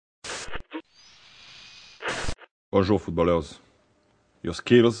Bonjour, footballers. Your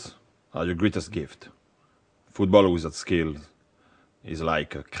skills are your greatest gift. Football without skills is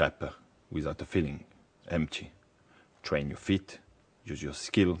like a crepe without a feeling, empty. Train your feet, use your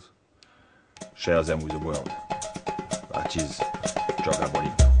skills, share them with the world. That is Joga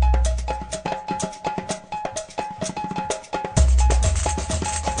Bonito.